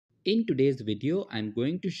In today's video, I'm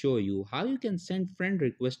going to show you how you can send friend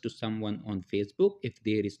request to someone on Facebook if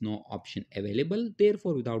there is no option available.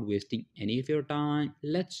 Therefore, without wasting any of your time,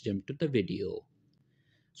 let's jump to the video.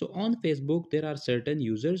 So on Facebook, there are certain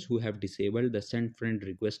users who have disabled the send friend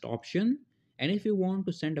request option. And if you want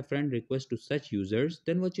to send a friend request to such users,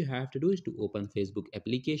 then what you have to do is to open Facebook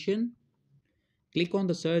application. Click on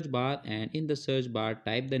the search bar and in the search bar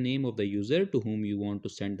type the name of the user to whom you want to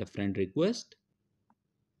send the friend request.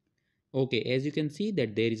 Okay, as you can see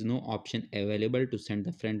that there is no option available to send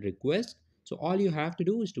the friend request. So all you have to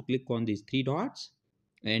do is to click on these three dots.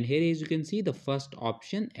 And here as you can see the first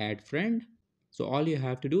option, add friend. So all you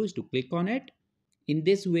have to do is to click on it. In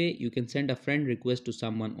this way, you can send a friend request to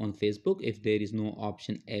someone on Facebook if there is no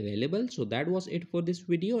option available. So that was it for this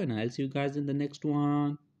video and I'll see you guys in the next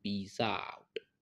one. Peace out.